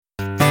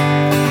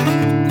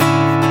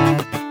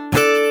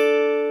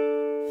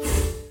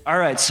All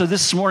right, so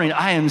this morning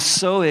I am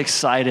so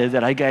excited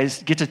that I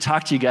get to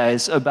talk to you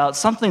guys about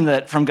something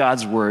that from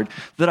God's Word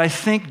that I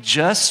think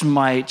just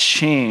might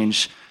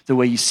change the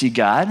way you see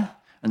God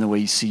and the way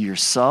you see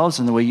yourselves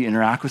and the way you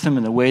interact with Him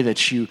and the way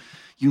that you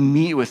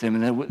meet with Him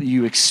and that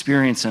you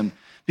experience Him.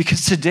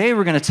 Because today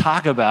we're going to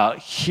talk about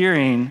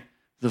hearing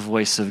the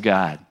voice of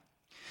God.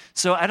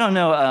 So I don't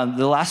know,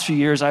 the last few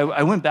years,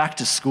 I went back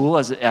to school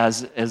as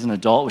an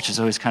adult, which is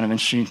always kind of an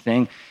interesting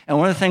thing. And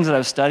one of the things that I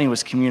was studying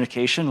was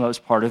communication. That was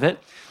part of it.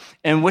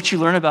 And what you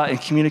learn about in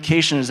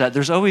communication is that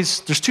there's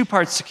two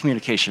parts to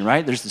communication,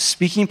 right? There's the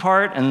speaking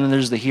part, and then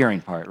there's the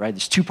hearing part, right?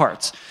 There's two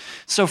parts.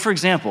 So for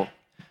example,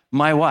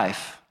 my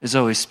wife is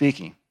always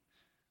speaking.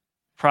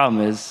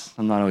 Problem is,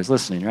 I'm not always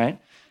listening, right?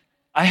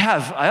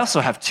 I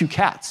also have two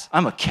cats.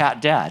 I'm a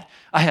cat dad.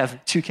 I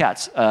have two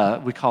cats.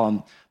 We call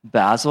them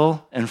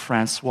Basil and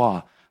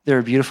Francois.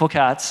 They're beautiful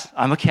cats.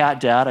 I'm a cat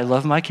dad. I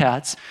love my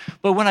cats.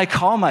 But when I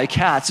call my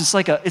cats, it's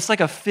like a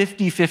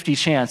 50-50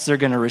 chance they're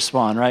going to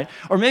respond, right?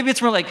 Or maybe it's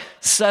more like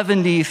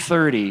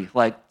 70-30,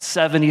 like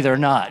 70 they're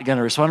not going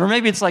to respond. Or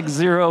maybe it's like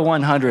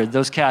 0-100.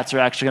 Those cats are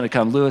actually going to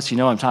come. Lewis, you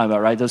know what I'm talking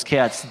about, right? Those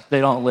cats,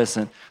 they don't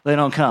listen. They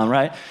don't come,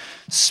 right?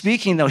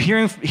 Speaking, though,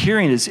 hearing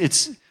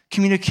it's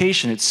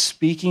communication. It's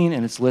speaking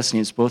and it's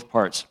listening. It's both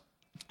parts.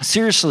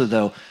 Seriously,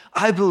 though,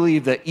 I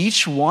believe that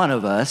each one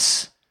of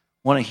us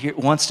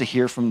wants to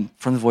hear from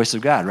the voice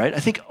of God, right? I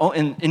think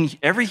in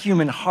every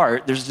human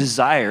heart, there's a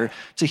desire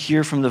to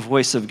hear from the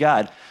voice of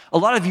God. A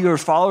lot of you are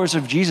followers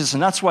of Jesus,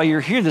 and that's why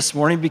you're here this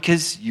morning,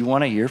 because you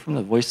want to hear from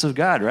the voice of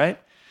God, right?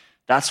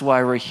 That's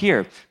why we're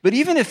here. But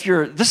even if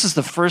this is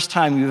the first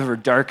time you've ever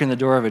darkened the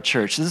door of a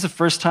church, this is the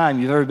first time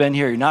you've ever been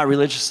here, you're not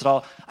religious at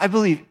all, I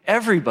believe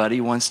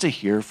everybody wants to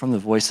hear from the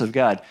voice of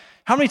God.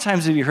 How many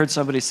times have you heard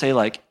somebody say,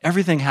 like,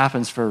 everything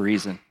happens for a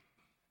reason?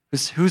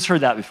 Who's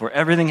heard that before?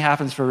 Everything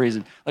happens for a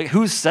reason. Like,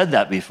 who's said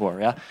that before?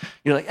 Yeah,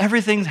 you're like,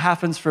 everything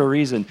happens for a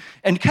reason.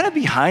 And kind of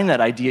behind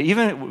that idea,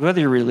 even whether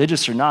you're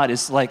religious or not,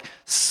 is like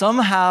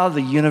somehow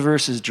the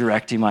universe is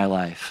directing my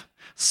life.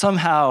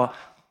 Somehow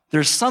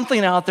there's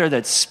something out there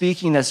that's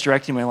speaking, that's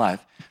directing my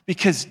life.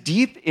 Because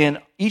deep in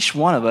each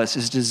one of us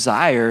is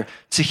desire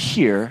to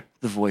hear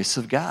the voice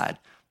of God.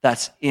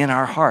 That's in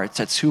our hearts.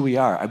 That's who we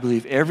are. I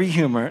believe every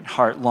human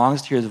heart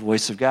longs to hear the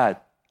voice of God.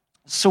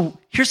 So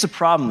here's the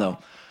problem, though.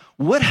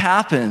 What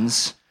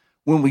happens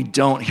when we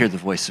don't hear the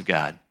voice of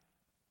God?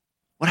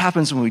 What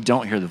happens when we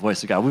don't hear the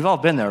voice of God? We've all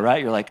been there,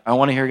 right? You're like, I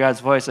want to hear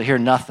God's voice. I hear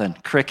nothing.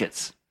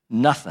 Crickets.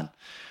 Nothing.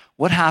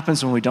 What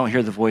happens when we don't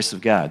hear the voice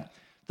of God?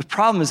 The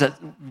problem is that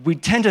we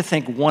tend to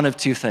think one of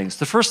two things.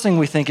 The first thing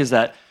we think is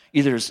that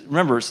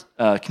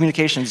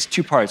communication is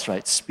two parts,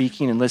 right?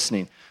 Speaking and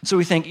listening. So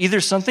we think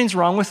either something's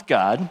wrong with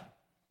God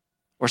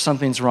or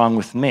something's wrong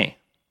with me.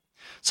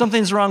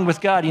 Something's wrong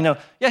with God.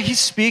 He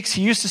speaks.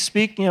 He used to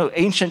speak,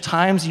 ancient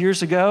times,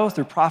 years ago,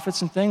 through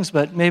prophets and things,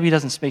 but maybe he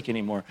doesn't speak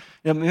anymore.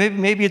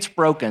 Maybe it's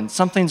broken.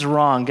 Something's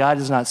wrong. God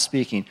is not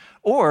speaking.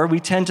 Or we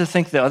tend to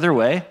think the other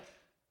way.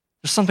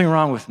 There's something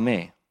wrong with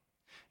me.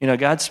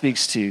 God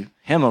speaks to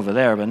him over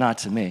there, but not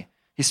to me.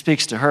 He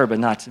speaks to her, but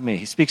not to me.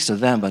 He speaks to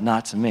them, but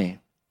not to me.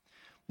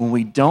 When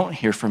we don't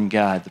hear from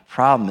God, the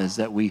problem is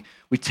that we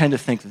tend to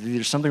think that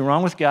there's something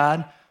wrong with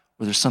God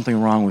or there's something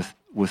wrong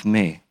with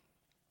me.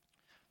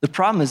 The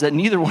problem is that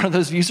neither one of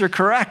those views are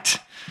correct.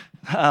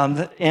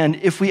 And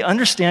if we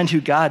understand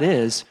who God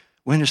is,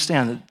 we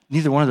understand that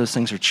neither one of those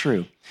things are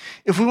true.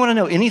 If we want to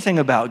know anything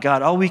about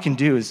God, all we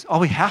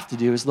have to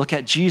do is look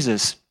at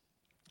Jesus.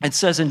 It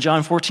says in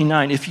John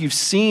 14:9, if you've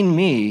seen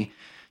me,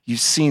 you've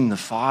seen the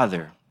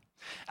Father.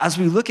 As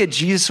we look at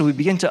Jesus, so we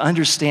begin to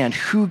understand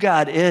who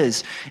God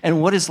is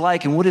and what He's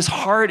like and what His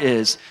heart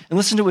is. And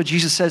listen to what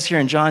Jesus says here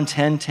in John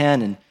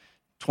 10:10 and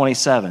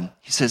 27.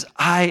 He says,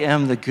 I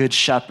am the good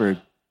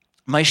shepherd.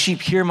 My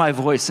sheep hear my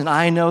voice, and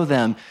I know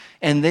them,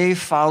 and they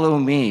follow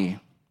me.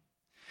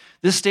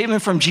 This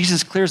statement from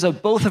Jesus clears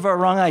up both of our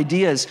wrong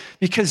ideas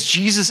because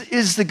Jesus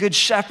is the good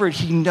shepherd.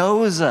 He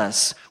knows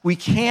us. We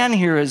can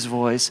hear His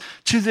voice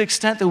to the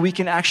extent that we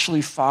can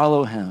actually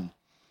follow Him.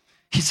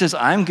 He says,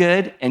 I'm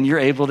good, and you're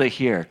able to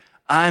hear.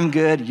 I'm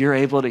good, you're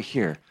able to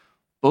hear.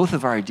 Both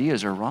of our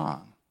ideas are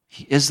wrong.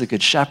 He is the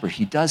good shepherd.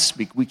 He does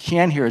speak. We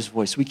can hear His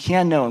voice. We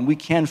can know Him. We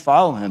can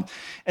follow Him.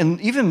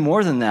 And even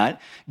more than that,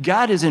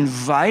 God is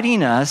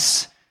inviting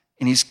us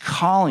and He's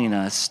calling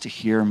us to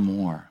hear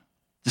more.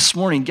 This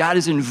morning, God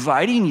is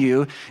inviting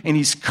you and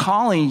He's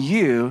calling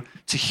you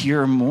to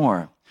hear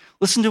more.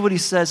 Listen to what He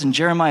says in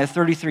Jeremiah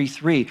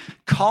 33:3.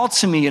 Call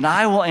to me and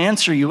I will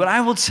answer you, and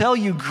I will tell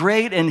you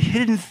great and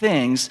hidden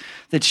things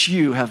that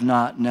you have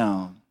not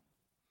known.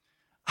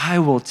 I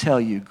will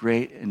tell you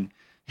great and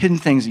hidden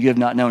things that you have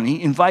not known.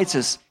 He invites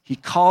us, He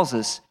calls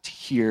us to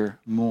hear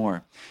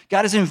more.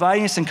 God is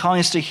inviting us and calling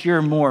us to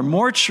hear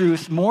more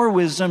truth, more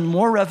wisdom,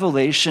 more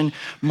revelation,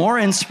 more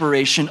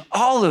inspiration,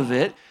 all of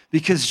it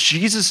because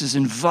Jesus is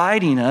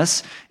inviting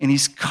us and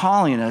He's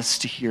calling us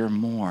to hear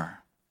more.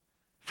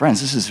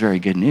 Friends, this is very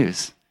good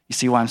news. You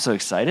see why I'm so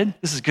excited?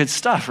 This is good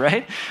stuff,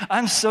 right?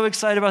 I'm so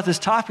excited about this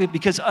topic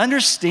because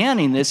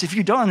understanding this, if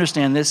you don't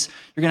understand this,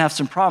 you're going to have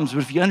some problems.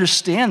 But if you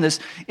understand this,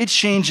 it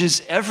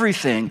changes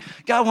everything.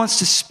 God wants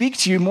to speak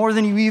to you more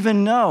than you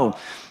even know.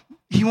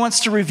 He wants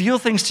to reveal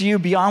things to you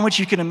beyond what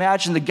you can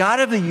imagine. The God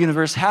of the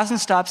universe hasn't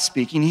stopped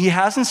speaking. He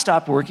hasn't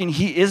stopped working.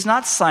 He is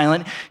not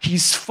silent.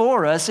 He's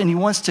for us, and he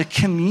wants to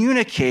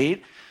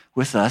communicate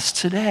with us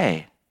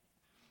today.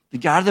 The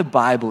God of the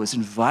Bible is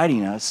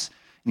inviting us,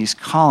 and he's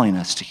calling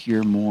us to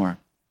hear more.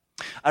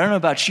 I don't know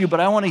about you, but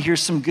I want to hear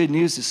some good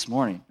news this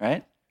morning,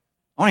 right?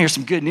 I want to hear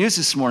some good news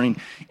this morning.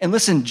 And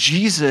listen,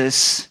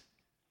 Jesus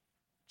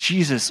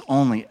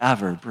only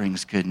ever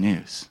brings good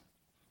news.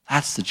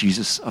 That's the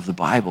Jesus of the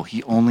Bible.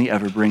 He only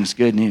ever brings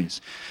good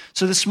news.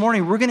 So this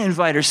morning, we're going to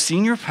invite our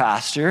senior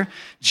pastor,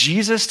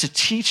 Jesus, to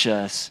teach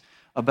us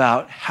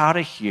about how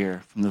to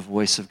hear from the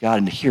voice of God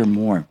and to hear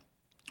more.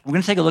 We're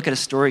going to take a look at a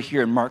story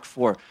here in Mark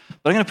 4,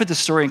 but I'm going to put the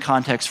story in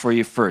context for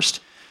you first.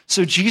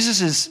 So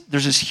there's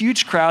this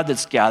huge crowd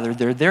that's gathered.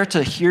 They're there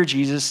to hear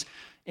Jesus,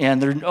 and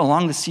they're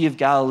along the Sea of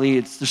Galilee.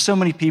 There's so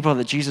many people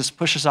that Jesus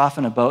pushes off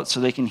in a boat so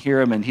they can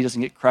hear him, and he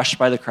doesn't get crushed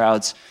by the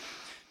crowds.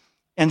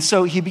 And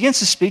so he begins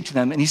to speak to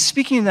them, and he's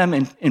speaking to them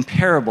in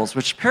parables,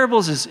 which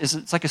parables is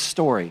it's like a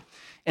story.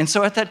 And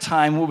so at that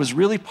time, what was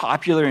really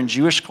popular in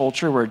Jewish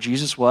culture, where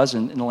Jesus was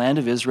in the land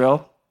of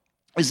Israel,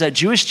 is that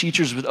Jewish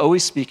teachers would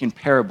always speak in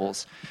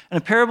parables. And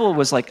a parable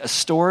was like a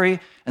story,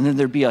 and then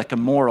there'd be like a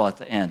moral at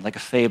the end, like a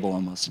fable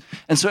almost.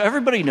 And so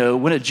everybody knew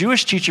when a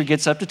Jewish teacher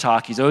gets up to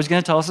talk, he's always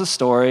going to tell us a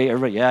story.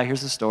 Everybody, yeah,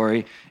 here's the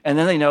story. And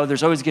then they know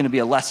there's always going to be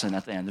a lesson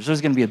at the end. There's always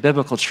going to be a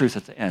biblical truth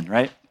at the end,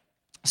 right?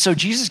 So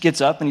Jesus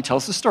gets up and he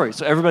tells the story.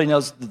 So everybody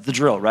knows the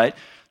drill, right?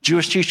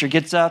 Jewish teacher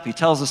gets up, he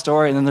tells the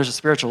story, and then there's a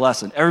spiritual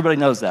lesson. Everybody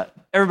knows that.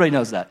 Everybody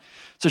knows that.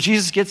 So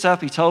Jesus gets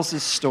up, he tells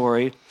this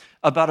story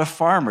about a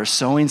farmer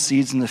sowing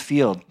seeds in the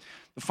field.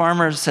 The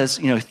farmer says,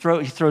 he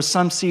throws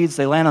some seeds,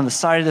 they land on the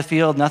side of the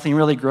field, nothing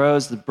really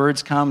grows, the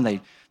birds come,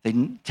 they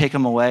take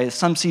them away.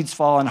 Some seeds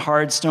fall on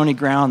hard, stony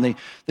ground,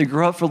 they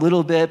grow up for a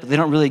little bit, but they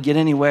don't really get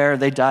anywhere,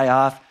 they die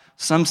off.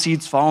 Some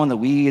seeds fall in the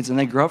weeds, and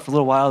they grow up for a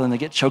little while, and they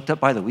get choked up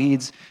by the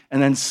weeds.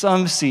 And then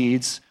some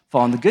seeds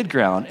fall in the good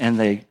ground, and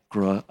they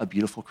grow a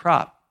beautiful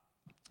crop.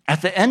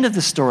 At the end of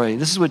the story,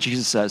 this is what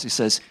Jesus says. He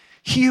says,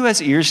 "He who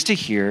has ears to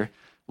hear,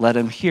 let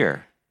him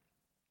hear."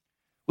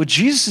 What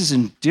Jesus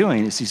is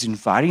doing is he's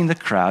inviting the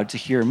crowd to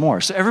hear more.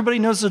 So everybody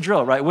knows the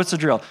drill, right? What's the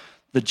drill?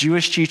 The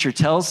Jewish teacher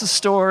tells the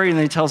story, and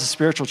then he tells the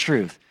spiritual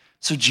truth.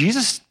 So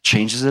Jesus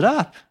changes it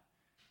up.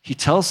 He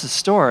tells the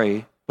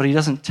story, but he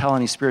doesn't tell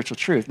any spiritual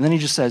truth. And then he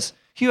just says,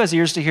 "He who has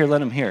ears to hear,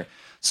 let him hear."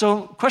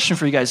 So question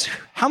for you guys,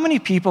 how many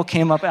people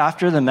came up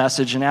after the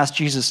message and asked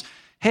Jesus,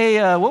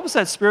 "Hey, what was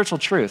that spiritual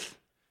truth?"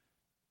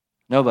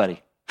 Nobody.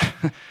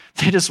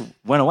 They just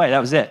went away. That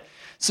was it.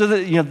 So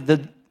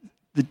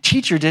the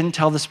teacher didn't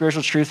tell the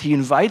spiritual truth. He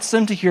invites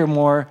them to hear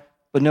more,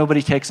 but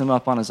nobody takes them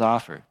up on his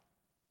offer.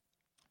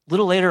 A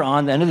little later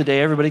on, the end of the day,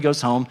 everybody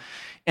goes home,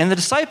 and the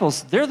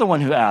disciples, they're the one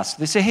who ask.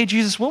 They say, "Hey,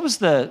 Jesus, what was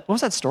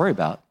that story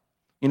about?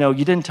 You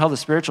didn't tell the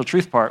spiritual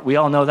truth part. We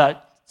all know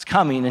that it's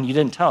coming, and you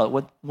didn't tell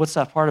it. What's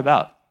that part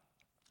about?"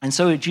 And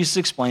so Jesus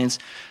explains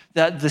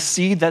that the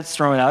seed that's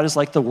thrown out is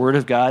like the word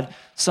of God.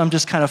 Some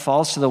just kind of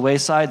falls to the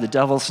wayside. The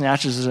devil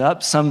snatches it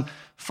up. Some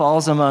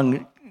falls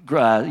among,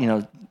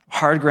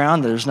 hard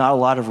ground. There's not a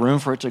lot of room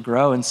for it to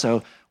grow. And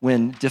so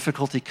when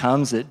difficulty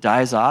comes, it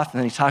dies off. And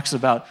then he talks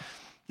about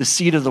the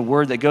seed of the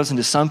word that goes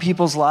into some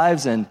people's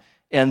lives, and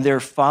they're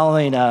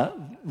following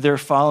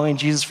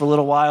Jesus for a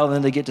little while, and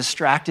then they get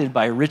distracted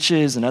by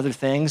riches and other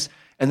things.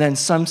 And then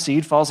some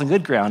seed falls in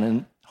good ground.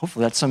 And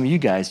hopefully that's some of you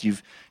guys.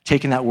 You've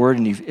taken that word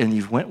and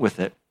you've went with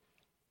it.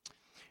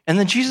 And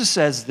then Jesus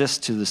says this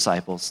to the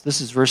disciples. This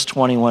is verse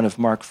 21 of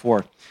Mark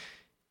 4.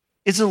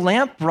 "Is a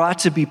lamp brought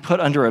to be put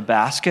under a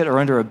basket or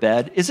under a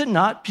bed? Is it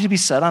not to be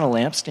set on a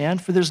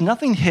lampstand? For there's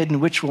nothing hidden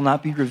which will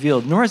not be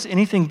revealed, nor has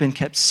anything been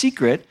kept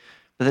secret,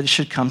 but that it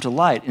should come to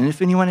light. And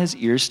if anyone has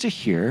ears to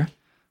hear,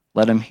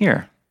 let him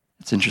hear."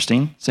 It's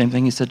interesting. Same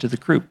thing he said to the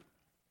group.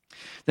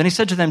 Then he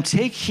said to them,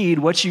 "Take heed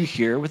what you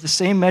hear. With the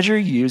same measure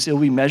you use, it will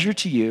be measured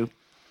to you.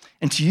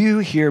 And to you who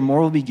hear,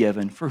 more will be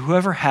given. For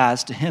whoever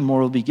has, to him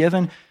more will be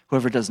given.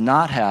 Whoever does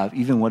not have,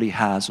 even what he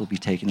has will be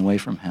taken away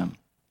from him."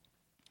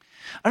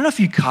 I don't know if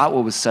you caught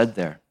what was said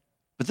there,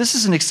 but this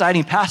is an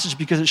exciting passage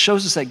because it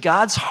shows us that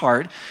God's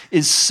heart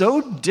is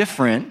so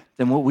different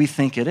than what we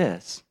think it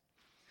is.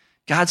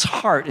 God's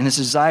heart and his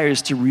desire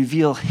is to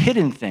reveal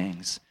hidden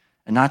things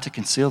and not to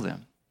conceal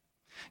them.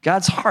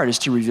 God's heart is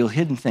to reveal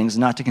hidden things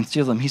and not to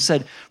conceal them. He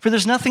said, "For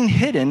there's nothing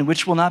hidden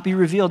which will not be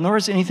revealed, nor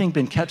has anything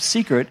been kept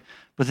secret,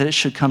 but that it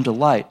should come to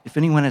light. If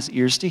anyone has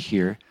ears to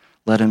hear,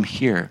 let him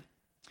hear."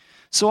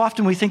 So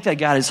often we think that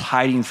God is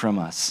hiding from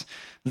us,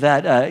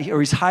 or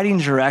he's hiding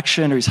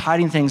direction, or he's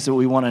hiding things that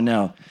we want to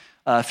know.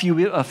 A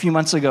few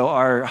months ago,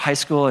 our high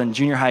school and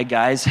junior high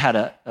guys had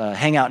a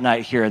hangout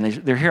night here, and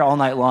they're here all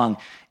night long,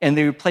 and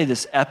they would play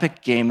this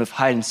epic game of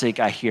hide and seek,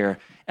 I hear.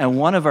 And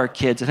one of our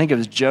kids, I think it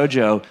was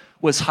JoJo,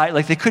 was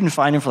like they couldn't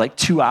find him for like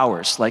 2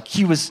 hours. Like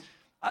he was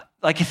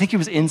I think he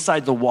was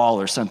inside the wall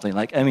or something.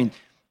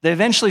 They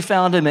eventually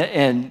found him,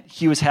 and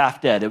he was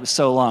half dead. It was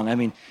so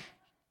long.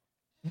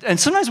 And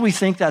sometimes we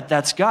think that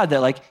that's God,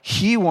 that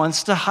he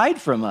wants to hide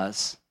from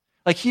us.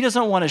 He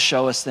doesn't want to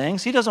show us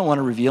things. He doesn't want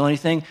to reveal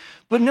anything.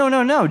 But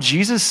no.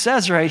 Jesus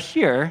says right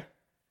here,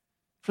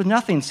 for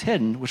nothing's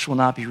hidden which will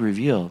not be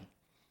revealed.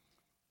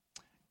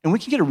 And we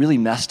can get a really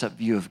messed up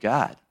view of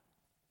God.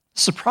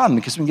 It's a problem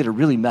because we can get a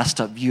really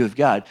messed up view of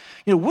God.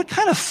 What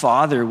kind of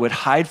father would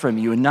hide from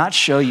you and not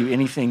show you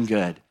anything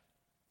good?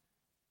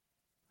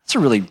 That's a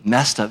really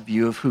messed up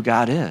view of who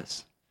God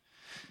is.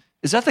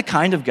 Is that the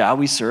kind of God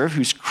we serve,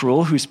 who's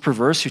cruel, who's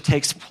perverse, who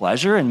takes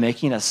pleasure in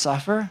making us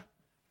suffer?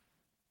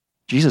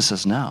 Jesus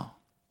says no.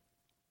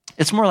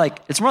 It's more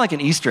like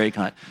an Easter egg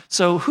hunt.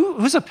 So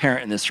who's a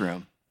parent in this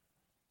room?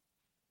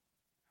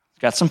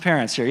 Got some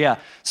parents here, yeah.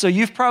 So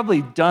you've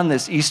probably done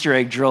this Easter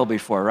egg drill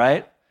before,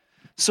 right?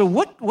 So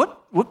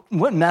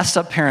what messed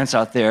up parents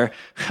out there?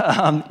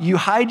 You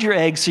hide your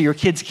eggs so your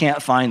kids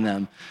can't find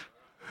them.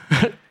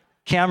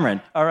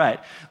 Cameron, all right.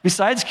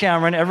 Besides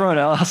Cameron, everyone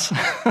else.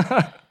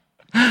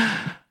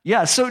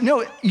 Yeah, so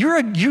no,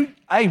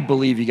 I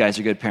believe you guys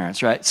are good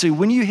parents, right? So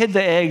when you hid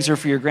the eggs, or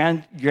for your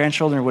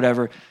grandchildren or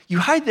whatever, you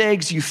hide the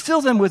eggs, you fill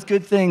them with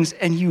good things,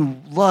 and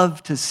you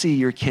love to see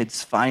your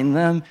kids find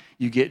them.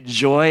 You get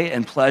joy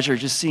and pleasure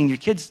just seeing your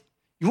kids.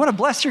 You want to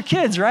bless your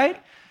kids,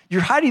 right?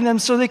 You're hiding them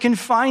so they can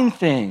find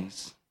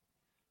things.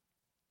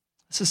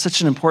 This is such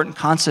an important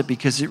concept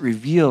because it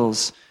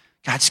reveals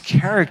God's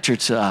character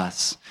to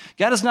us.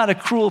 God is not a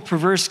cruel,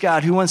 perverse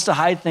God who wants to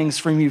hide things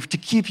from you, to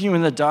keep you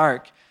in the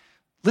dark.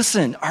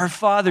 Listen, our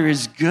Father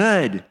is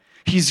good.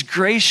 He's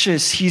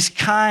gracious. He's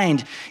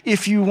kind.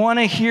 If you want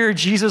to hear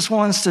Jesus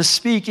wants to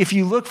speak, if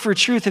you look for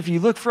truth, if you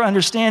look for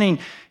understanding,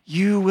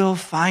 you will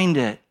find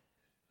it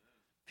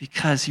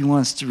because he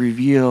wants to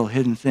reveal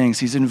hidden things.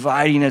 He's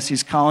inviting us.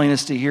 He's calling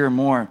us to hear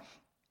more.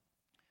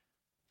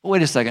 But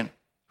wait a second.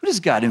 Who does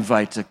God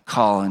invite to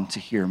call and to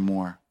hear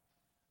more?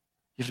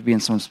 You have to be in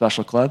some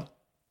special club?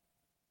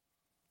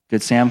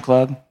 Good Sam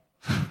Club?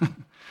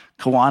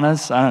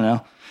 Kiwanis? I don't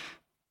know.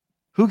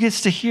 Who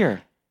gets to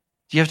hear?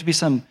 Do you have to be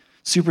some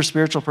super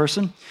spiritual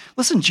person?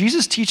 Listen,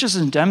 Jesus teaches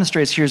and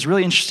demonstrates here is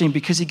really interesting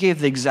because he gave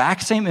the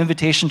exact same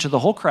invitation to the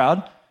whole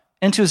crowd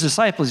and to his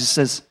disciples. He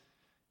says,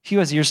 he who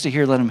has ears to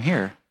hear, let him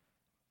hear.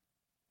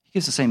 He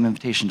gives the same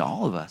invitation to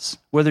all of us.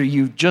 Whether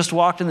you just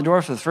walked in the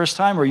door for the first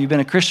time or you've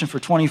been a Christian for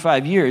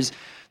 25 years,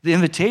 the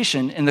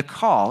invitation and the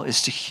call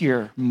is to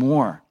hear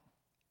more.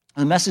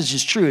 And the message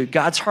is true.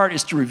 God's heart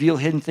is to reveal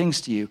hidden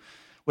things to you,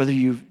 whether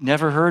you've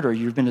never heard or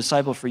you've been a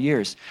disciple for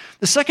years.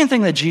 The second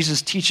thing that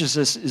Jesus teaches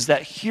us is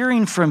that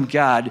hearing from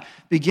God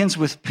begins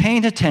with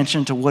paying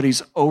attention to what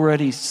he's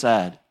already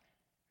said.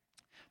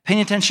 Paying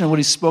attention to what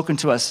he's spoken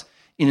to us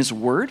in his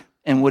word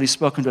and what he's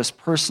spoken to us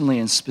personally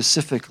and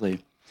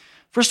specifically.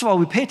 First of all,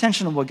 we pay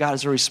attention to what God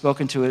has already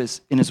spoken to us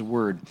in his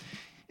word.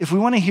 If we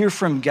want to hear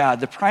from God,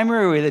 the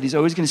primary way that he's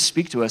always going to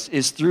speak to us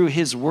is through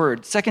his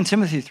word. 2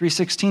 Timothy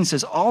 3:16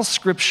 says, all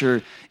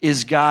scripture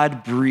is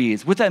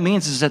God-breathed. What that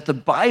means is that the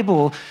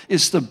Bible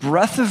is the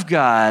breath of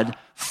God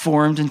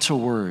formed into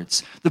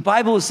words. The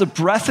Bible is the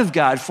breath of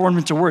God formed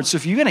into words. So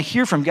if you're going to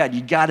hear from God,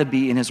 you got to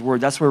be in his word.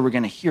 That's where we're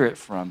going to hear it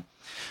from.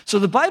 So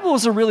the Bible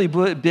is a really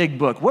big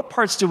book. What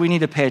parts do we need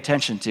to pay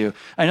attention to?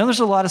 I know there's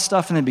a lot of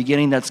stuff in the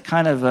beginning that's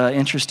kind of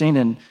interesting,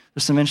 and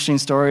there's some interesting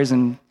stories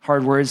and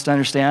hard words to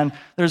understand.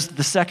 There's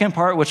the second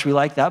part, which we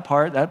like that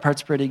part. That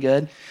part's pretty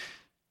good.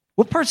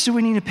 What parts do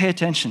we need to pay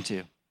attention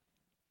to?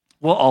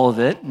 Well, all of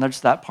it, not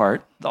just that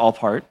part, the all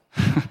part.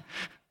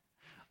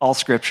 All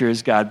scripture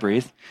is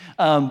God-breathed.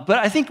 But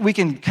I think we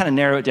can kind of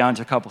narrow it down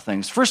to a couple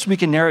things. First, we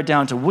can narrow it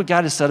down to what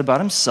God has said about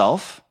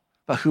himself,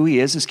 about who he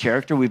is, his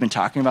character. We've been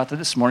talking about that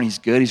this morning. He's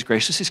good, he's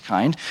gracious, he's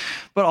kind.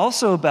 But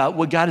also about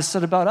what God has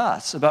said about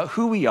us, about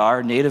who we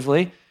are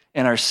natively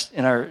in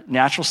our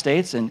natural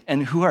states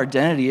and who our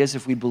identity is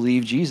if we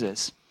believe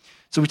Jesus.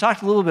 So we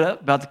talked a little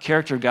bit about the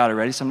character of God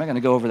already, so I'm not going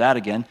to go over that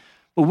again.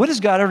 But what has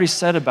God already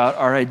said about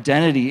our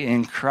identity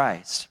in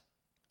Christ?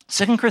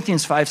 2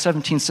 Corinthians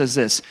 5:17 says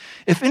this,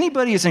 if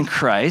anybody is in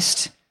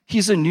Christ,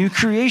 he's a new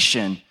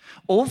creation.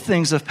 Old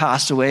things have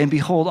passed away, and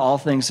behold, all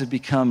things have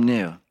become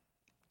new.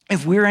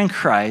 If we're in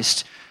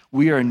Christ,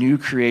 we are a new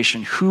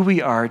creation. Who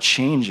we are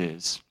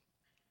changes.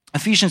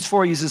 Ephesians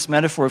 4 uses this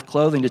metaphor of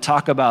clothing to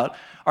talk about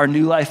our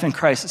new life in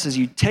Christ. It says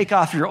you take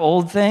off your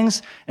old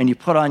things and you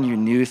put on your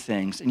new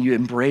things, and you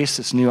embrace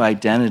this new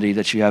identity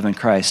that you have in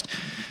Christ.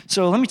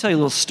 So let me tell you a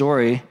little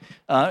story.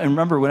 And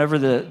remember, whenever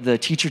the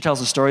teacher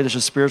tells a story, there's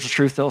a spiritual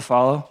truth they'll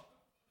follow.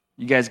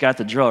 You guys got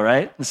the drill,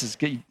 right? This is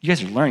good. You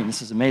guys are learning.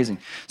 This is amazing.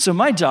 So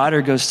my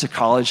daughter goes to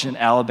college in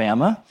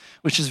Alabama,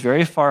 which is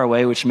very far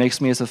away, which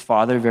makes me as a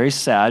father very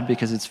sad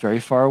because it's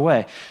very far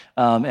away.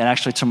 And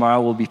actually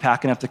tomorrow we'll be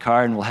packing up the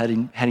car and we'll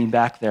heading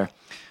back there.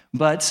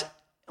 But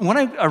when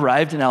I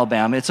arrived in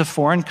Alabama, it's a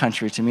foreign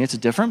country to me. It's a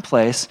different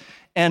place.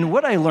 And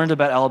what I learned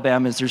about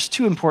Alabama is there's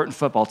two important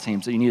football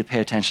teams that you need to pay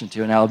attention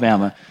to in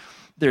Alabama.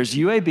 There's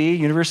UAB,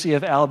 University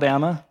of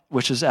Alabama,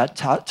 which is at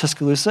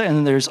Tuscaloosa, and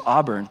then there's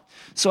Auburn.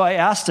 So I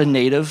asked a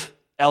native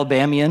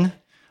Alabamian.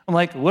 I'm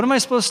like, what am I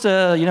supposed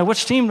to,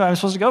 which team am I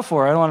supposed to go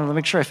for? I want to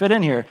make sure I fit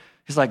in here.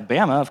 He's like,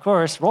 Bama, of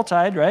course, Roll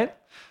Tide, right?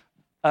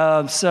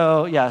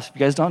 So yeah, if you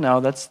guys don't know,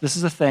 this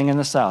is a thing in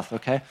the South,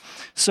 okay?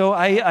 So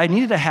I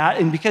needed a hat,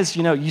 and because,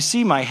 you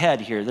see my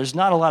head here, there's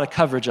not a lot of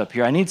coverage up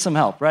here. I need some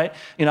help, right?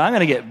 I'm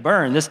going to get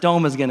burned. This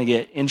dome is going to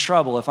get in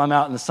trouble if I'm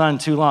out in the sun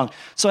too long.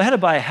 So I had to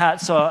buy a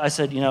hat, so I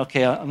said,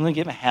 okay, I'm going to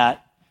get my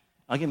hat.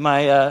 I'll get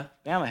my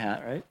Bama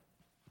hat, right?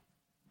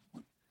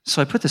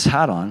 So I put this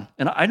hat on,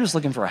 and I'm just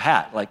looking for a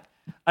hat. Like,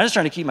 I'm just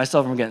trying to keep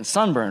myself from getting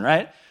sunburned,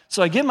 right?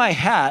 So I get my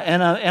hat,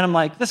 and I'm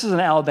like, this is an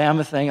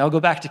Alabama thing. I'll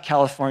go back to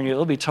California.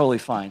 It'll be totally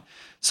fine.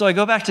 So I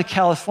go back to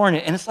California,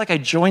 and it's like I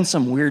joined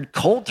some weird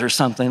cult or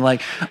something.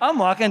 Like, I'm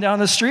walking down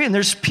the street, and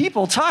there's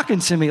people talking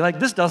to me. Like,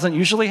 this doesn't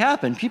usually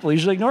happen. People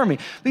usually ignore me.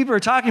 People are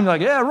talking to me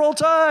like, yeah, Roll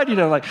Tide.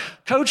 Like,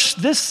 Coach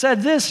this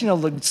said this.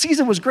 The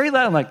season was great.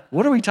 I'm like,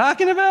 what are we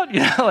talking about?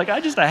 Like,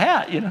 I just a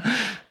hat, He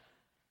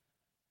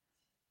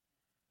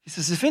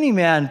says, if any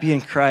man be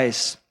in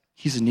Christ,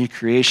 he's a new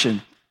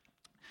creation.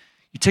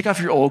 You take off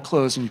your old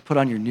clothes and you put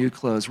on your new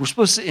clothes. We're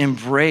supposed to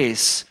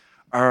embrace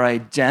our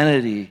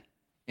identity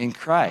in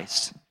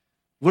Christ.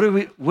 What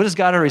has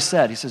God already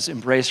said? He says,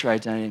 embrace your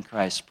identity in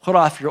Christ. Put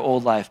off your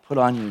old life, put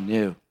on your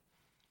new.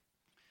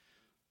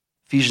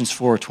 Ephesians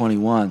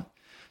 4:21.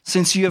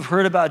 Since you have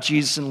heard about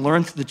Jesus and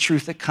learned the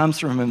truth that comes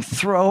from him,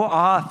 throw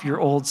off your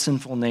old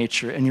sinful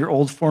nature and your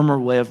old former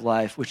way of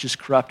life, which is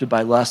corrupted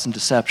by lust and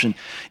deception.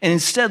 And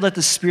instead, let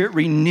the Spirit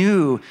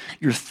renew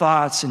your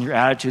thoughts and your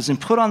attitudes and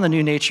put on the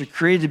new nature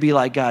created to be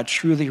like God,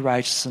 truly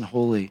righteous and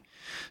holy.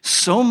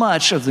 So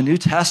much of the New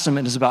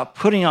Testament is about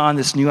putting on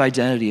this new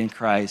identity in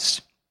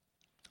Christ,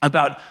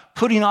 about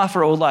putting off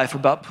our old life,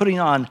 about putting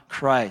on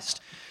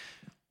Christ.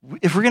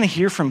 If we're going to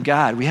hear from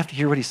God, we have to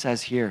hear what he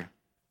says here.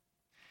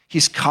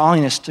 He's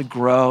calling us to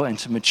grow and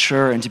to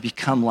mature and to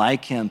become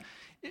like him.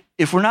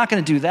 If we're not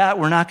going to do that,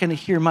 we're not going to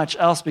hear much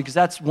else, because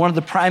that's one of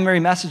the primary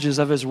messages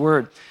of his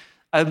word.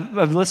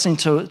 I'm listening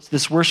to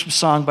this worship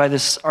song by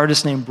this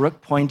artist named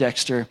Brooke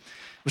Poindexter,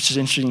 which is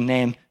an interesting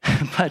name.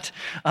 But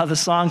the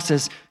song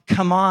says,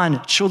 come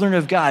on, children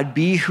of God,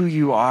 be who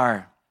you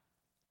are.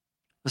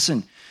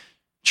 Listen,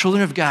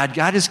 children of God,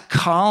 God is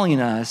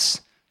calling us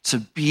to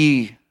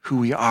be who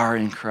we are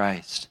in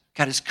Christ.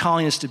 God is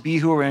calling us to be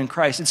who we're in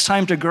Christ. It's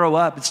time to grow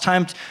up. It's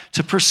time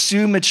to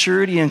pursue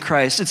maturity in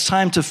Christ. It's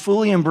time to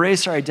fully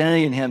embrace our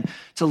identity in him,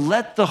 to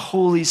let the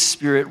Holy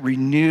Spirit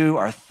renew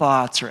our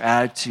thoughts, our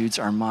attitudes,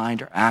 our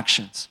mind, our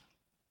actions.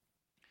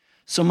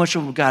 So much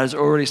of what God has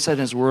already said in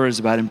his word is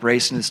about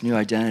embracing this new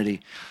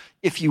identity.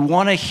 If you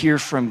want to hear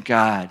from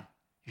God,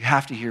 you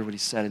have to hear what he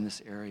said in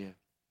this area.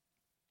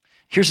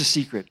 Here's a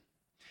secret.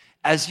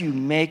 As you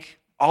make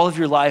all of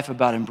your life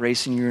about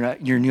embracing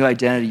your new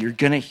identity, you're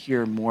going to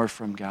hear more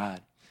from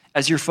God.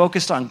 As you're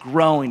focused on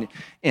growing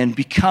and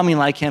becoming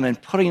like him and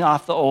putting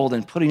off the old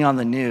and putting on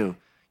the new,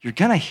 you're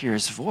going to hear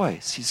his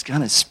voice. He's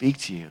going to speak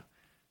to you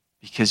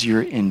because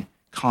you're in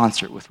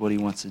concert with what he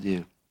wants to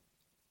do.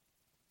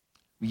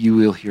 You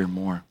will hear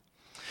more.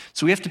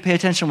 So we have to pay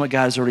attention to what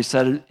God has already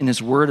said in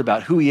his word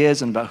about who he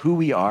is and about who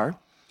we are.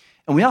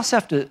 And we also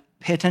have to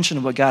pay attention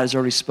to what God has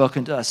already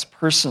spoken to us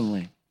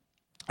personally.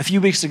 A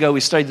few weeks ago,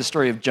 we studied the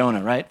story of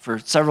Jonah, right? For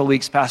several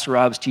weeks, Pastor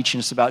Rob was teaching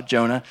us about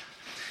Jonah.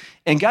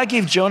 And God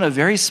gave Jonah a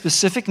very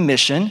specific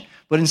mission,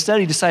 but instead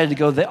he decided to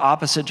go the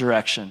opposite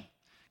direction.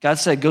 God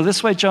said, go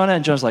this way, Jonah.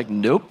 And Jonah's like,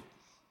 nope.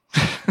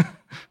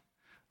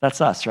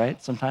 That's us,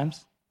 right?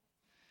 Sometimes.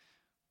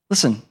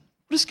 Listen,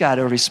 what has God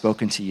already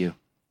spoken to you?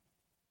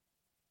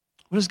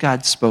 What has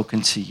God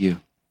spoken to you?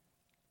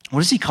 What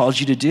has he called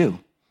you to do?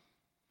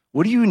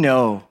 What do you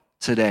know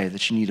today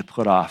that you need to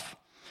put off?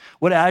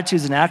 What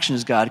attitudes and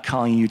actions is God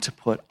calling you to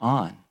put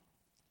on?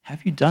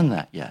 Have you done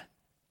that yet?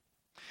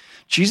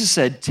 Jesus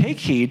said, take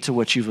heed to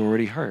what you've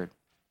already heard.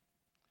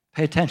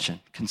 Pay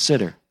attention.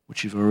 Consider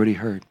what you've already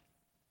heard.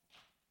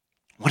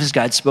 What has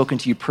God spoken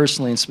to you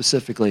personally and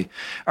specifically?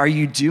 Are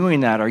you doing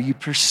that? Are you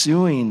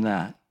pursuing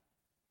that?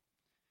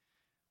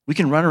 We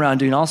can run around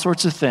doing all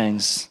sorts of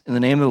things in the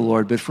name of the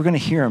Lord, but if we're going to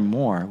hear him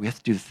more, we have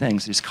to do the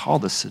things he's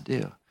called us to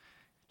do.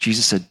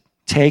 Jesus said,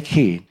 take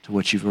heed to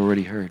what you've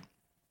already heard.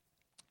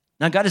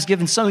 Now, God has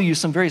given some of you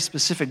some very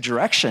specific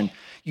direction.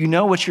 You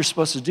know what you're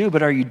supposed to do,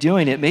 but are you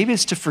doing it? Maybe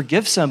it's to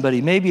forgive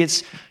somebody. Maybe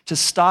it's to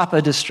stop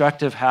a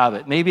destructive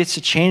habit. Maybe it's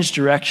to change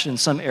direction in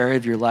some area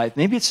of your life.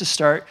 Maybe it's to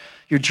start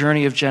your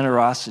journey of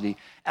generosity.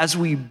 As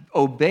we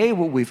obey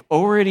what we've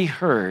already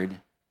heard,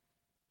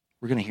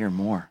 we're going to hear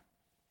more.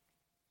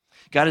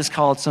 God has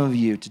called some of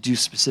you to do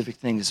specific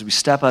things. As we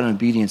step out in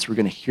obedience, we're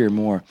going to hear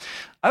more.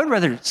 I would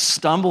rather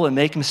stumble and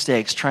make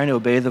mistakes trying to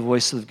obey the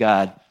voice of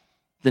God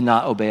than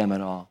not obey him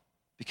at all.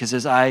 Because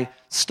as I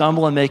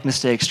stumble and make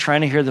mistakes,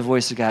 trying to hear the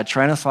voice of God,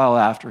 trying to follow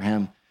after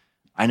him,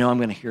 I know I'm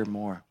going to hear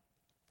more.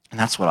 And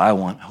that's what I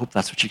want. I hope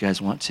that's what you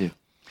guys want too.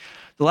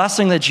 The last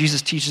thing that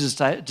Jesus teaches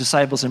his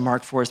disciples in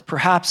Mark 4 is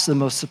perhaps the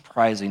most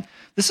surprising.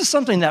 This is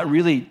something that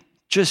really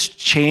just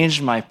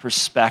changed my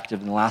perspective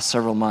in the last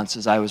several months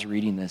as I was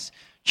reading this.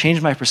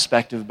 Changed my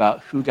perspective about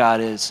who God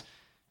is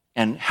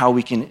and how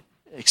we can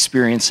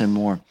experience him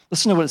more.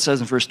 Listen to what it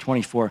says in verse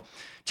 24.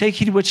 Take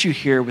heed to what you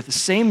hear. With the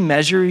same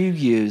measure you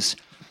use,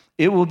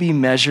 it will be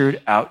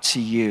measured out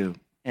to you.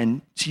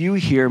 And to you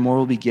here, more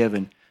will be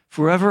given.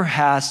 For whoever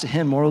has, to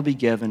him more will be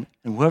given.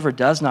 And whoever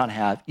does not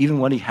have, even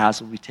what he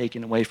has will be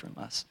taken away from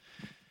us.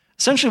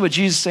 Essentially what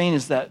Jesus is saying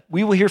is that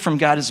we will hear from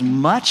God as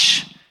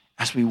much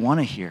as we want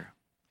to hear.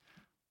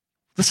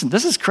 Listen,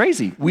 this is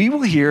crazy. We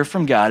will hear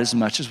from God as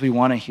much as we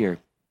want to hear.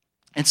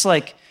 It's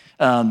like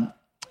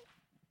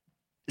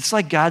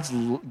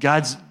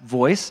God's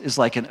voice is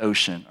like an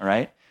ocean, all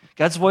right?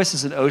 God's voice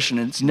is an ocean,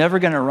 and it's never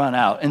going to run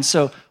out. And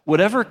so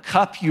whatever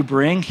cup you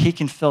bring, he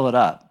can fill it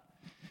up.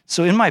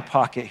 So in my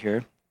pocket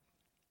here,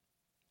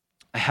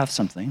 I have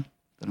something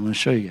that I'm going to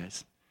show you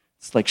guys.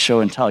 It's like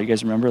show and tell. You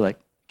guys remember like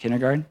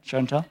kindergarten, show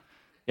and tell?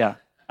 Yeah,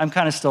 I'm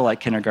kind of still like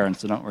kindergarten,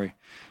 so don't worry.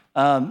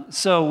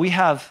 So we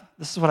have,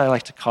 this is what I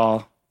like to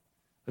call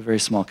a very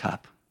small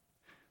cup.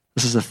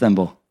 This is a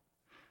thimble.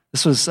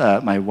 This was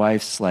my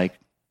wife's like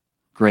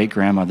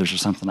great-grandmother's or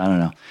something, I don't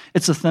know.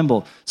 It's a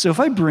thimble. So if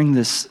I bring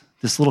this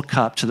little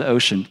cup to the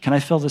ocean, can I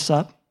fill this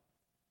up?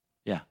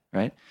 Yeah,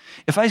 right?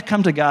 If I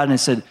come to God and I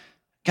said,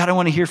 God, I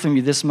want to hear from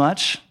you this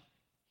much,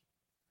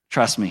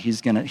 trust me,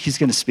 he's gonna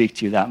speak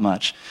to you that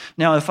much.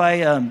 Now, if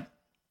I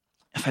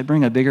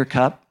bring a bigger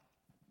cup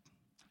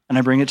and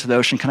I bring it to the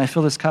ocean, can I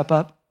fill this cup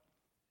up?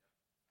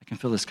 I can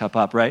fill this cup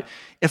up, right?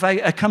 If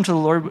I come to the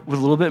Lord with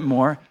a little bit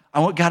more, I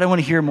want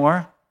to hear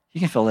more, he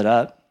can fill it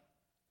up.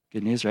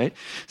 Good news, right?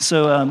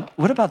 So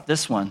what about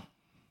this one?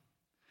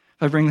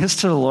 If I bring this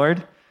to the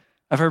Lord,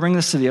 if I bring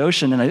this to the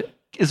ocean,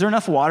 is there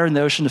enough water in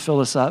the ocean to fill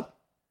this up?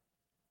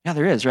 Yeah,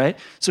 there is, right?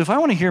 So if I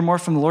want to hear more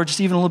from the Lord,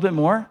 just even a little bit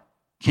more,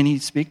 can he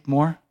speak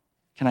more?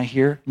 Can I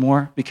hear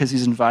more? Because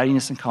he's inviting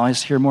us and calling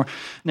us to hear more.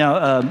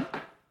 Now,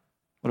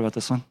 what about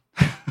this one?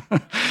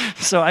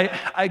 So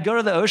I go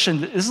to the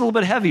ocean. This is a little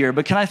bit heavier,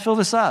 but can I fill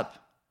this up?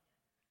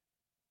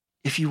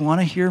 If you want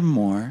to hear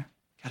more,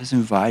 God is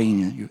inviting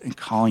you and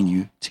calling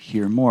you to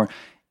hear more.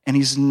 And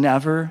he's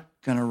never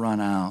going to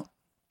run out.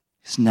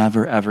 He's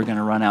never, ever going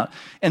to run out.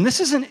 And this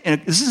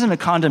isn't a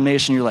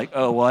condemnation. You're like,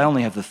 oh, well, I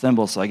only have the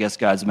thimble, so I guess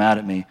God's mad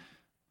at me.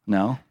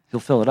 No, he'll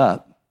fill it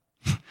up.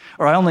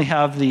 Or I only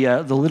have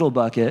the little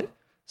bucket,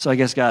 so I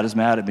guess God is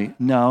mad at me.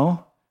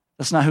 No,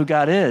 that's not who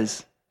God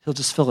is. He'll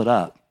just fill it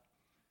up.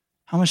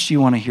 How much do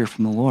you want to hear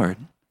from the Lord?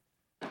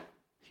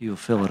 He will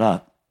fill it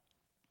up.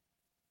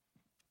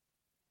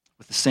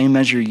 With the same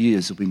measure you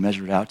use, it will be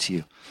measured out to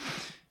you.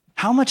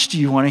 How much do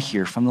you want to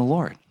hear from the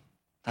Lord?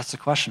 That's the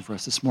question for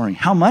us this morning.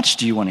 How much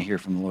do you want to hear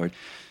from the Lord?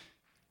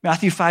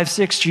 Matthew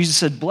 5:6, Jesus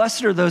said,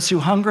 blessed are those who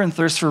hunger and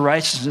thirst for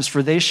righteousness,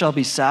 for they shall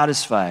be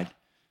satisfied.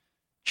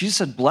 Jesus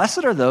said,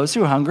 blessed are those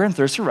who hunger and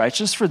thirst for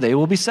righteousness, for they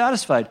will be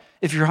satisfied.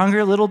 If you're hungry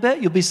a little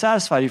bit, you'll be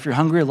satisfied. If you're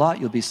hungry a lot,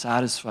 you'll be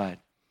satisfied.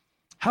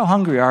 How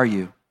hungry are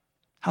you?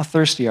 How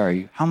thirsty are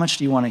you? How much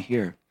do you want to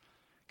hear?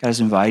 God is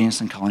inviting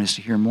us and calling us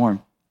to hear more.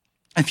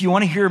 If you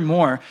want to hear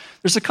more,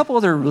 there's a couple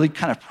other really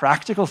kind of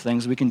practical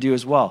things we can do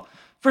as well.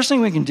 First thing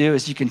we can do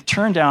is you can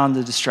turn down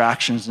the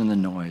distractions and the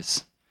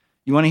noise.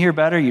 You want to hear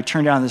better? You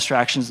turn down the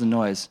distractions and the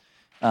noise.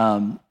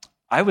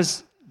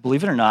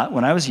 Believe it or not,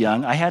 when I was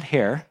young, I had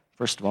hair,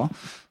 first of all.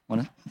 I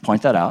want to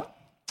point that out.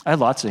 I had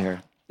lots of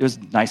hair. It was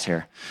nice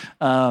hair.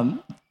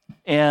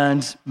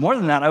 And more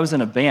than that, I was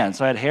in a band.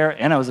 So I had hair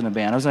and I was in a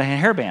band. I was in a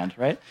hair band,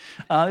 right?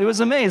 It was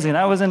amazing.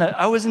 I was in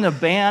a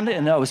band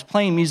and I was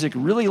playing music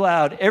really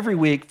loud every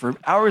week for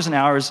hours and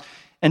hours.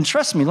 And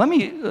trust me,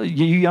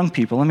 you young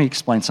people, let me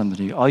explain something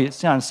to you.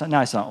 Now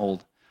I sound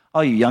old.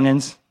 All you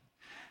youngins,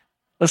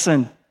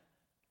 listen,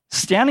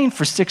 standing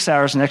for 6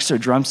 hours next to a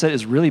drum set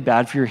is really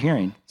bad for your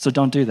hearing. So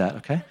don't do that,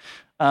 okay?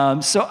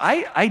 So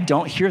I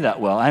don't hear that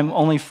well. I'm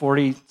only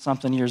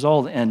 40-something years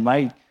old, and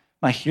my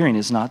hearing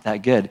is not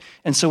that good.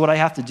 And so what I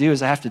have to do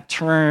is I have to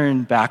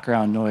turn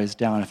background noise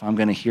down if I'm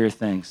going to hear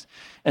things.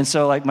 And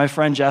so like my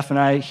friend Jeff and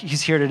I,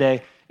 he's here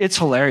today. It's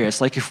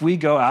hilarious. Like if we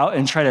go out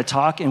and try to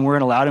talk and we're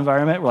in a loud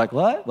environment, we're like,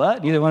 what?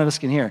 Neither one of us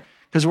can hear.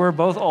 Because we're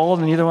both old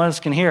and neither one of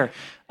us can hear.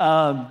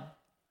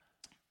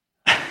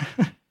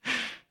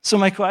 So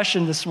my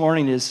question this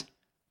morning is,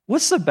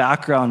 what's the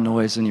background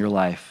noise in your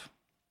life?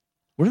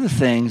 What are the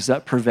things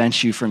that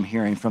prevent you from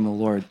hearing from the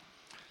Lord?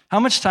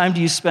 How much time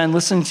do you spend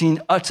listening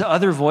to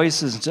other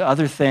voices and to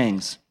other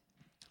things?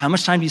 How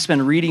much time do you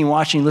spend reading,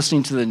 watching,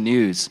 listening to the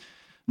news?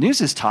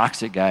 News is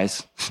toxic,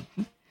 guys.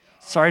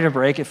 Sorry to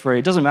break it for you.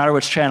 It doesn't matter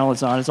which channel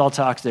it's on. It's all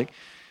toxic.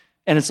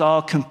 And it's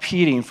all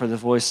competing for the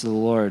voice of the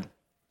Lord.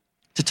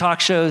 To talk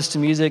shows, to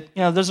music,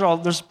 there's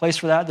a place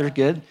for that. They're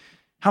good.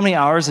 How many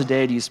hours a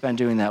day do you spend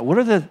doing that? What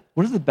are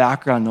the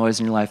background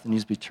noise in your life that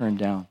needs to be turned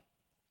down?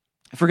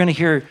 If we're going to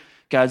hear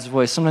God's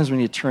voice, sometimes we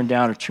need to turn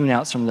down or tune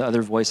out some of the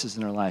other voices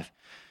in our life.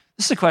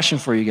 This is a question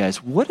for you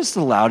guys. What is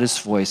the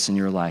loudest voice in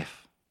your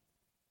life?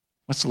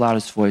 What's the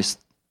loudest voice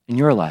in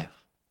your life?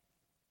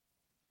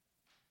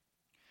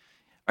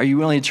 Are you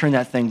willing to turn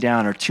that thing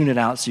down or tune it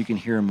out so you can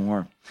hear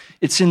more?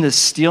 It's in the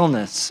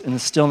stillness and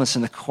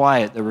the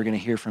quiet that we're going to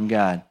hear from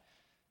God.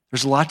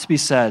 There's a lot to be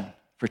said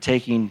for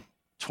taking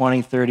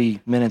 20,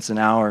 30 minutes, an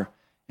hour,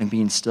 and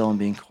being still and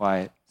being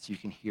quiet so you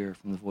can hear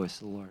from the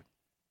voice of the Lord.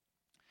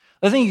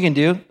 The other thing you can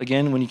do,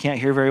 again, when you can't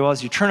hear very well,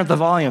 is you turn up the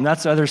volume.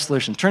 That's the other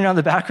solution. Turn down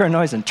the background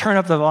noise and turn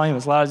up the volume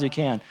as loud as you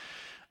can.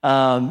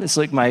 It's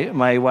like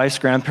my wife's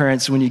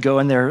grandparents, when you go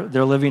in their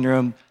living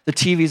room, the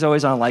TV's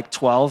always on like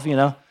 12,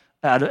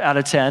 out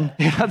of 10,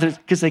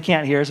 because they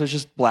can't hear, so it's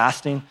just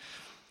blasting.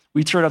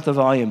 We turn up the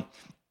volume.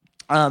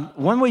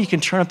 One way you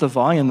can turn up the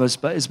volume is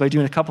by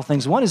doing a couple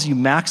things. One is you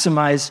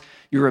maximize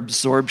your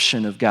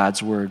absorption of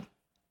God's word.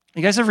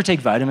 You guys ever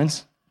take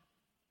vitamins?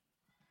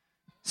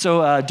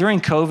 So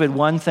during COVID,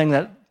 one thing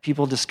that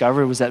people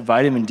discovered was that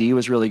vitamin D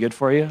was really good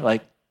for you.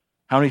 Like,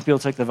 how many people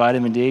took the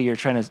vitamin D? You're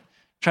trying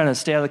to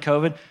stay out of the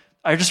COVID.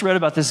 I just read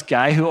about this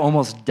guy who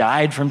almost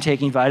died from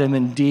taking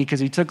vitamin D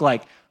because he took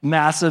like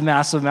massive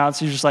amounts.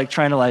 He's just like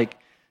trying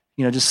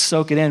to just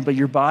soak it in, but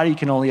your body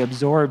can only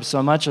absorb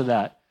so much of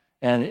that,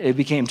 and it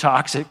became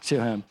toxic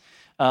to him.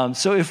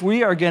 So if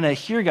we are going to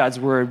hear God's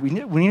word, we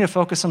need to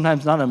focus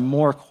sometimes not on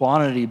more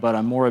quantity, but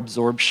on more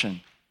absorption.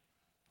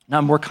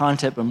 Not more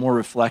content, but more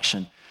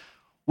reflection.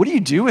 What do you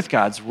do with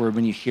God's word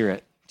when you hear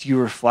it? Do you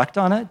reflect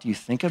on it? Do you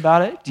think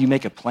about it? Do you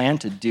make a plan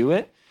to do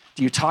it?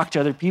 Do you talk to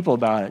other people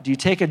about it? Do you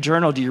take a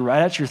journal? Do you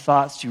write out your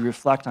thoughts? Do you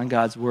reflect on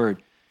God's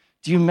word?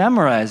 Do you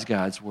memorize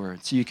God's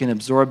word so you can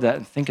absorb that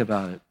and think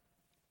about it?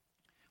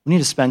 We need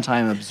to spend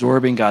time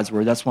absorbing God's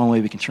word. That's one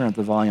way we can turn up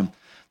the volume.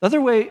 The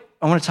other way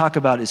I want to talk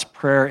about is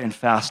prayer and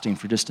fasting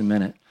for just a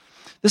minute.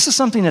 This is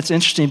something that's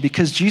interesting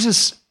because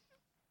Jesus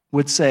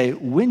would say,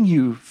 when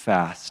you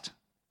fast.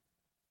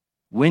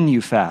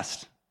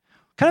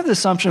 Kind of the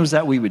assumption was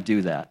that we would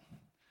do that.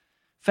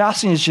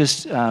 Fasting is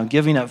just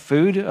giving up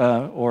food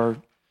or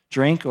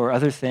drink or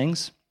other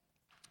things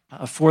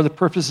for the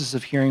purposes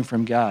of hearing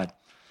from God.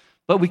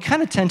 But we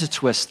kind of tend to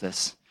twist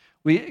this.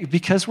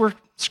 Because we're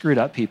screwed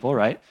up people,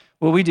 right?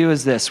 What we do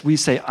is this. We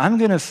say, I'm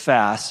going to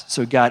fast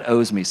so God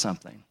owes me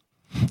something.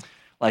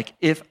 Like,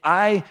 if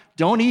I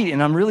don't eat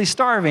and I'm really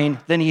starving,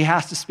 then he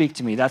has to speak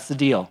to me. That's the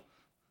deal.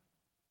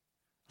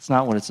 That's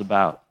not what it's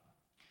about.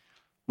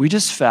 We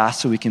just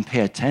fast so we can pay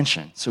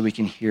attention, so we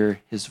can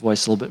hear his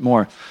voice a little bit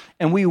more.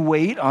 And we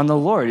wait on the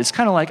Lord. It's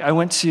kind of like I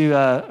went to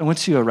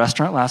a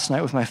restaurant last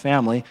night with my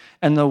family,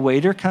 and the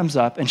waiter comes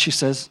up and she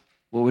says,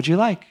 what would you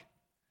like?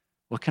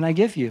 What can I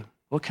give you?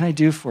 What can I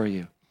do for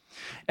you?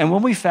 And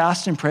when we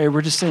fast and pray,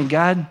 we're just saying,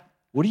 God,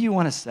 what do you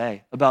want to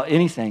say about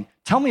anything?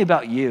 Tell me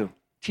about you.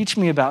 Teach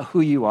me about who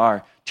you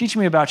are. Teach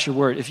me about your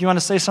word. If you want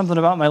to say something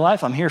about my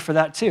life, I'm here for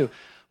that too.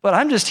 But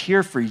I'm just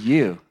here for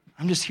you.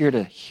 I'm just here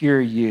to hear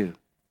you.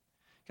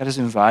 God is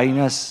inviting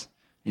us.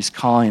 He's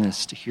calling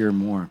us to hear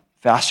more.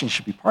 Fasting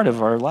should be part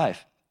of our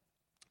life.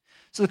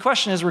 So the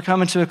question is, we're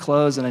coming to a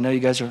close, and I know you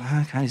guys are,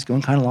 he's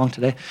going kind of long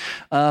today.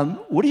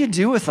 What do you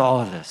do with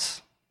all of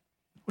this?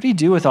 What do you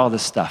do with all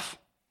this stuff?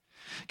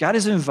 God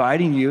is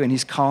inviting you, and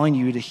he's calling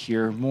you to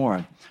hear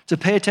more, to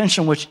pay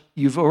attention to what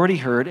you've already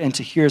heard and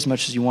to hear as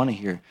much as you want to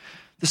hear.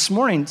 This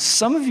morning,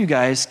 some of you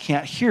guys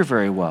can't hear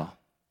very well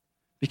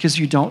because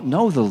you don't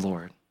know the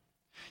Lord.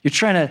 You're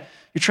trying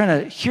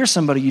to hear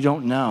somebody you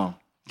don't know.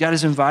 God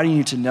is inviting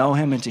you to know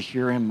him and to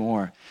hear him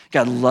more.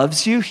 God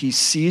loves you, he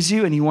sees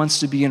you, and he wants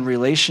to be in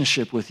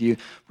relationship with you.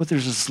 But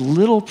there's this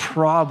little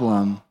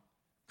problem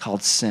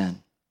called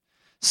sin.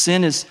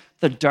 Sin is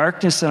the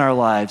darkness in our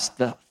lives,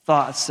 the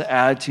thoughts, the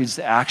attitudes,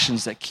 the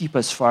actions that keep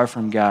us far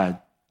from God.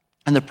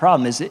 And the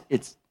problem is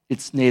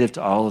it's native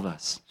to all of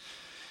us.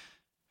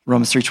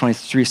 Romans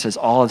 3:23 says,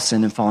 all have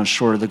sinned and fallen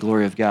short of the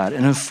glory of God.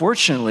 And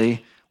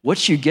unfortunately,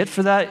 what you get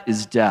for that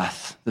is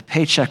death. The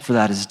paycheck for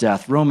that is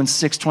death. Romans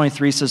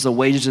 6:23 says the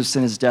wages of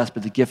sin is death,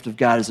 but the gift of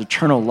God is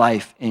eternal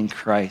life in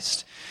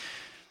Christ.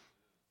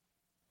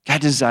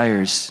 God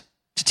desires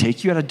to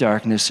take you out of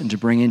darkness and to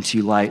bring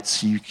into light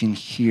so you can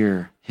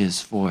hear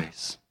his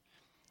voice.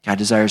 God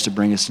desires to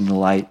bring us into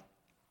light.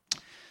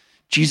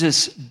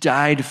 Jesus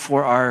died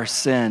for our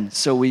sin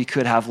so we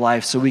could have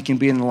life, so we can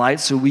be in the light,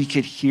 so we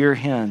could hear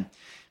him.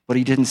 But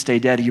he didn't stay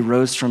dead. He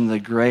rose from the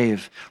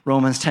grave.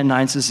 Romans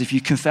 10:9 says, if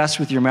you confess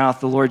with your mouth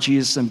the Lord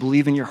Jesus and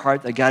believe in your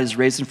heart that God has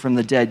raised him from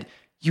the dead,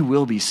 you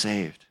will be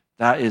saved.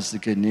 That is the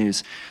good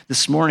news.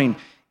 This morning,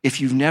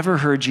 if you've never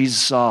heard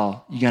Jesus at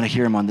all, you got to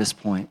hear him on this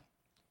point.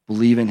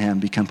 Believe in him,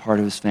 become part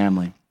of his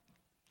family.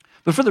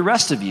 But for the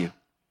rest of you,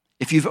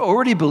 if you've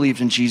already believed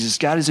in Jesus,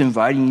 God is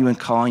inviting you and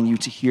calling you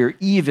to hear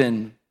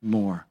even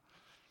more.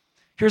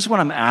 Here's what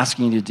I'm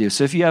asking you to do.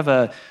 So if you have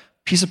a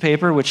piece of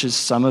paper, which is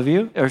some of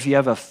you, or if you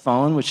have a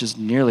phone, which is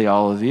nearly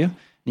all of you, and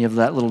you have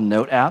that little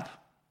note app,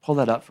 pull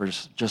that up for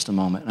just a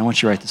moment. I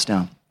want you to write this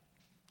down.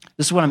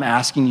 This is what I'm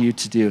asking you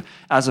to do.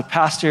 As a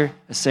pastor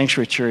at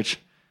Sanctuary Church,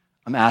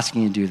 I'm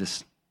asking you to do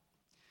this.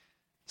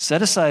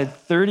 Set aside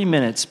 30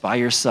 minutes by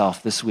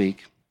yourself this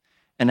week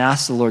and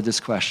ask the Lord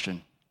this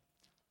question.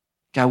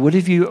 God, what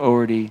have you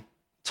already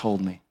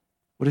told me?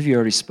 What have you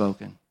already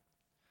spoken?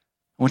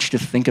 I want you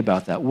to think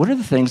about that. What are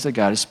the things that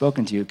God has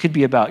spoken to you? It could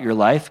be about your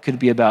life. It could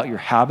be about your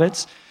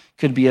habits. It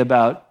could be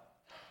about,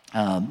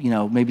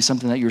 maybe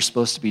something that you're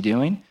supposed to be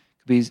doing. It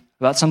could be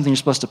about something you're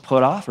supposed to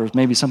put off, or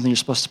maybe something you're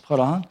supposed to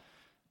put on.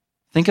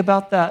 Think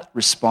about that,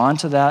 respond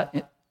to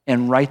that,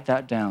 and write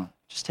that down.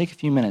 Just take a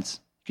few minutes.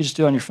 You can just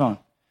do it on your phone.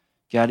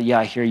 God, yeah,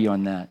 I hear you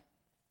on that.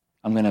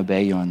 I'm going to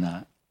obey you on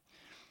that.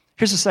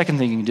 Here's the second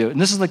thing you can do, and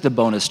this is like the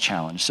bonus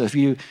challenge. So if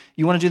you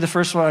want to do the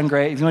first one,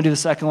 great. If you want to do the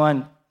second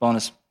one,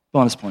 bonus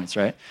points,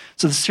 right?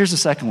 So here's the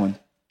second one.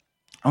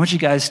 I want you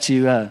guys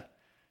to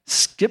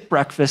skip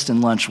breakfast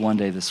and lunch one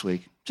day this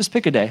week. Just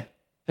pick a day.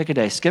 Pick a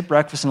day. Skip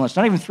breakfast and lunch.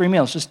 Not even 3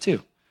 meals, just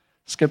 2.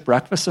 Skip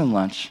breakfast and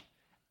lunch.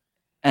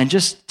 And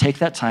just take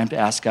that time to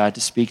ask God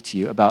to speak to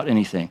you about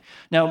anything.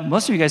 Now,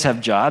 most of you guys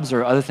have jobs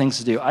or other things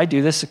to do. I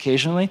do this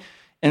occasionally.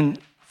 And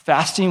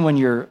fasting when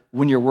you're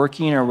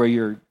working or where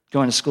you're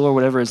going to school or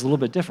whatever is a little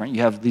bit different.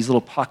 You have these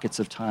little pockets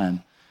of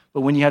time.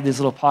 But when you have these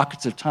little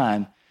pockets of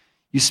time,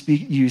 you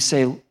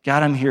say,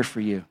 God, I'm here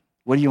for you.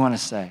 What do you want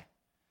to say?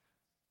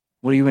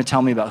 What do you want to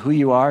tell me about who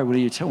you are? What do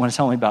you want to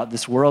tell me about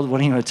this world? What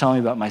do you want to tell me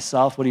about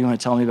myself? What do you want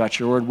to tell me about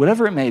your word?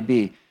 Whatever it may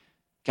be,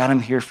 God,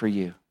 I'm here for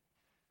you.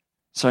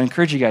 So I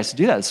encourage you guys to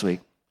do that this week.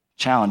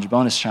 Challenge,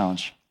 bonus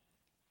challenge.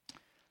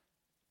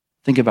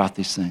 Think about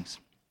these things.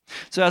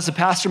 So as a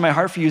pastor, my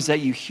heart for you is that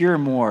you hear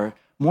more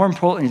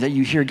importantly, that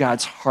you hear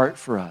God's heart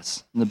for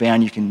us. In the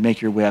band, you can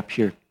make your way up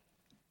here.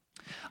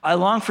 I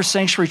long for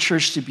Sanctuary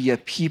Church to be a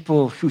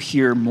people who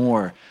hear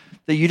more,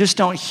 that you just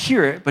don't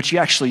hear it, but you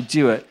actually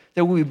do it,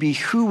 that we would be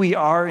who we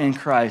are in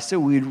Christ, that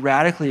we would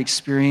radically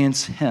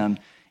experience him,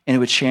 and it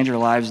would change our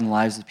lives and the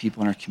lives of the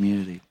people in our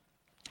community.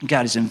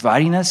 God is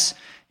inviting us,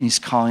 and he's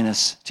calling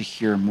us to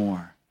hear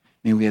more.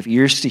 May we have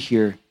ears to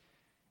hear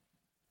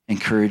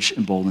and courage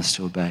and boldness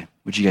to obey.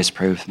 Would you guys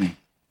pray with me?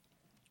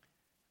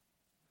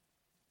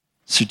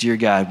 So, dear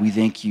God, we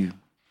thank you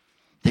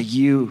that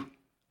you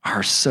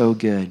are so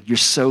good. You're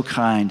so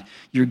kind.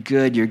 You're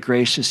good. You're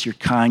gracious. You're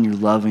kind. You're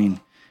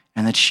loving.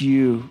 And that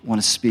you want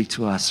to speak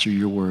to us through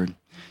your word.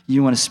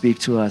 You want to speak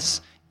to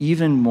us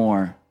even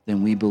more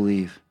than we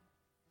believe.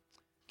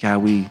 God,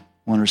 we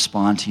want to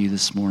respond to you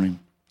this morning.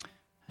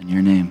 In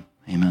your name,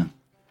 amen.